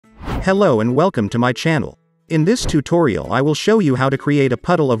Hello and welcome to my channel. In this tutorial I will show you how to create a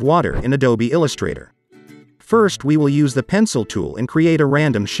puddle of water in Adobe Illustrator. First we will use the pencil tool and create a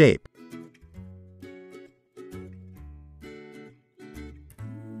random shape.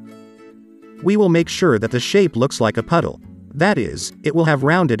 We will make sure that the shape looks like a puddle. That is, it will have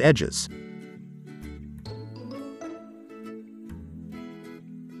rounded edges.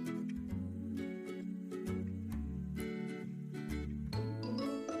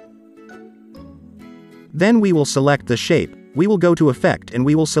 Then we will select the shape, we will go to Effect and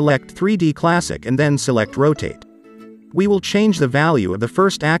we will select 3D Classic and then select Rotate. We will change the value of the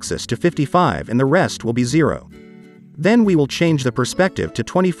first axis to 55 and the rest will be 0. Then we will change the perspective to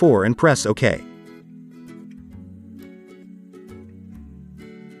 24 and press OK.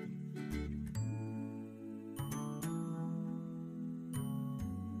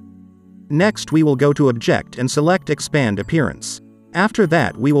 Next we will go to Object and select Expand Appearance. After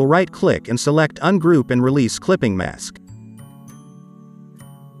that we will right-click and select Ungroup and release Clipping Mask.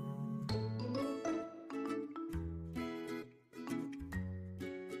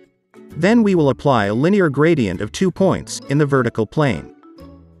 Then we will apply a linear gradient of 2 points in the vertical plane.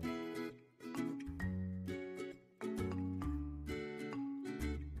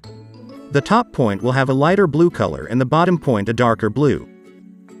 The top point will have a lighter blue color and the bottom point a darker blue.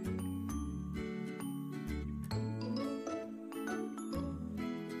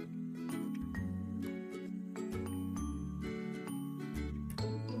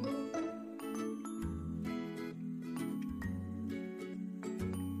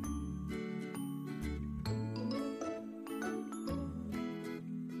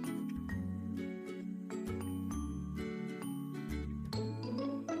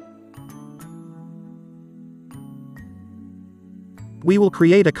 We will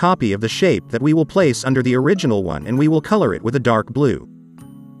create a copy of the shape that we will place under the original one and we will color it with a dark blue.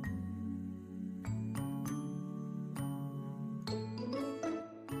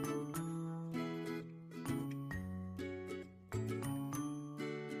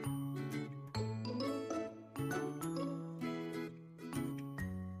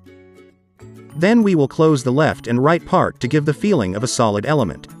 Then we will close the left and right part to give the feeling of a solid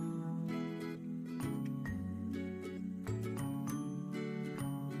element.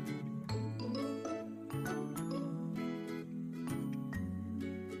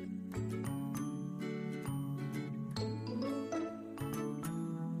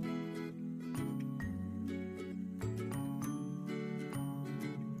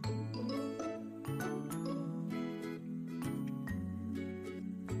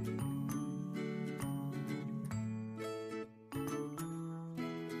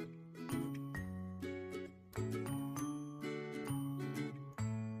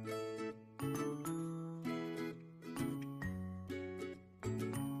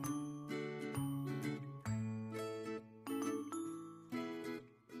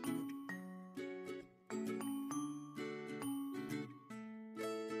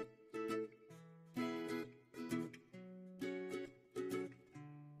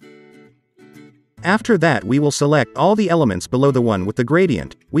 After that we will select all the elements below the one with the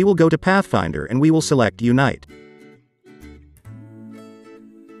gradient, we will go to Pathfinder and we will select Unite.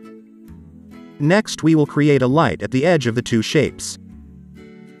 Next we will create a light at the edge of the two shapes.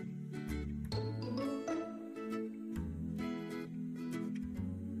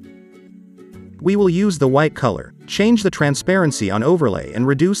 We will use the white color, change the transparency on overlay and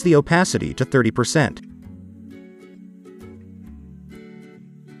reduce the opacity to 30%.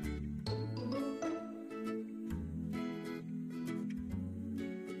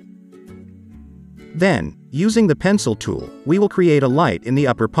 Then, using the pencil tool, we will create a light in the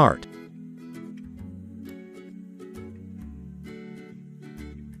upper part.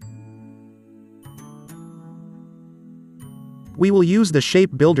 We will use the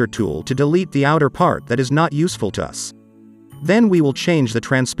Shape Builder tool to delete the outer part that is not useful to us. Then we will change the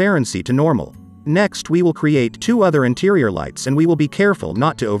transparency to normal. Next we will create two other interior lights and we will be careful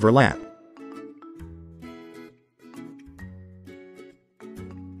not to overlap.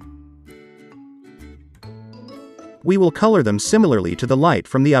 We will color them similarly to the light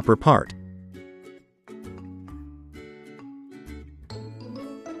from the upper part.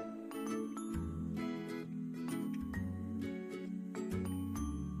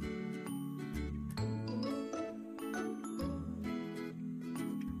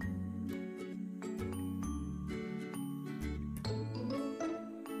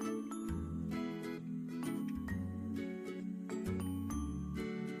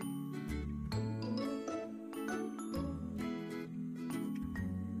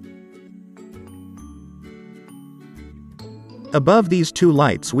 Above these two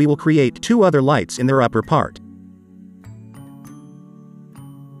lights we will create two other lights in their upper part.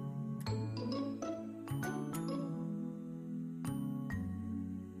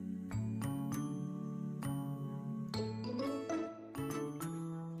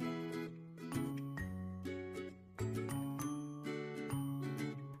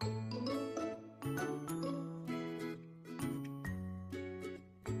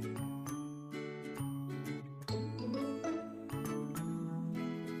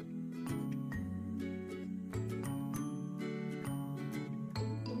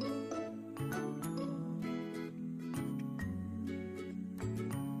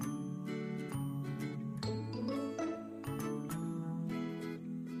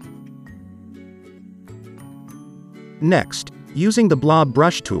 Next, using the blob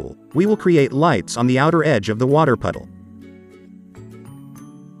brush tool, we will create lights on the outer edge of the water puddle.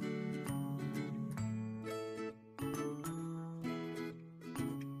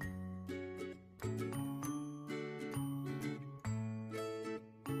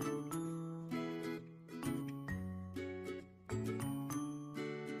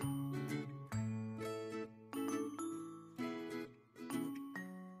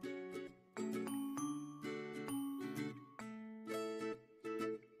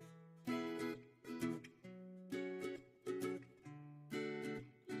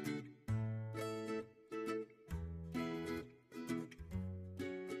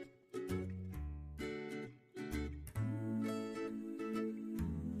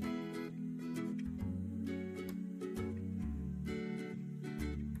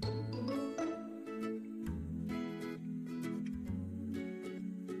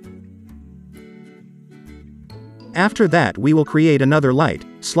 After that we will create another light,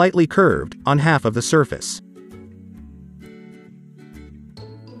 slightly curved, on half of the surface.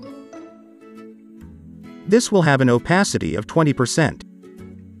 This will have an opacity of 20%.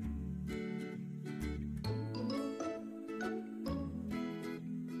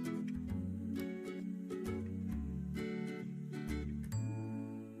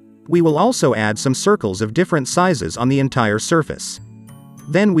 We will also add some circles of different sizes on the entire surface.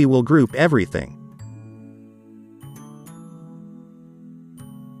 Then we will group everything.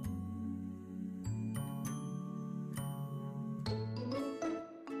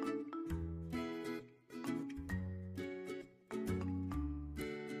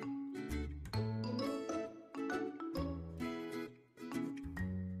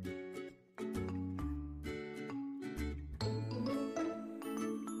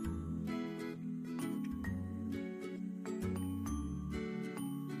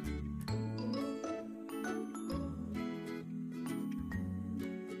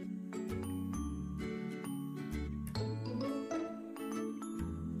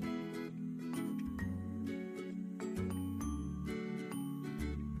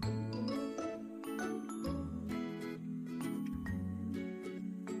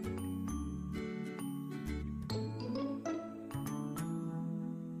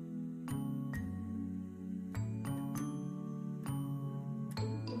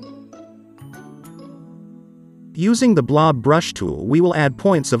 Using the blob brush tool we will add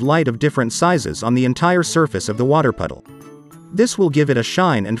points of light of different sizes on the entire surface of the water puddle. This will give it a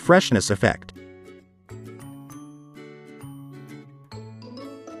shine and freshness effect.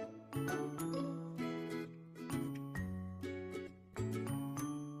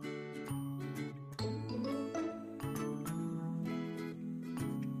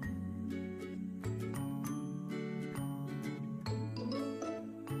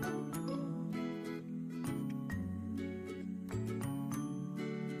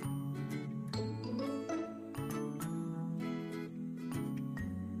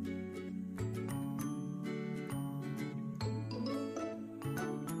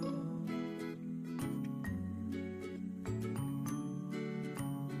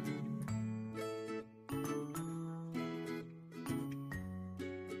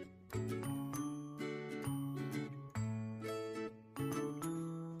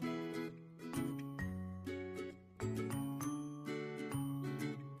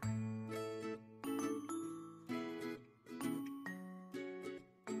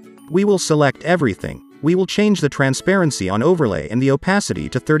 We will select everything. We will change the transparency on overlay and the opacity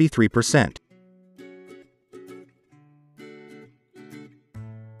to 33%.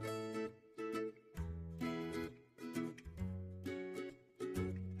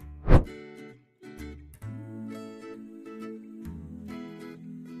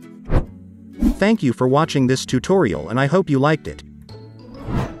 Thank you for watching this tutorial and I hope you liked it.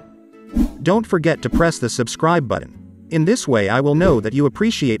 Don't forget to press the subscribe button. In this way I will know that you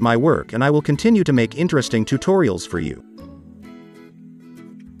appreciate my work and I will continue to make interesting tutorials for you.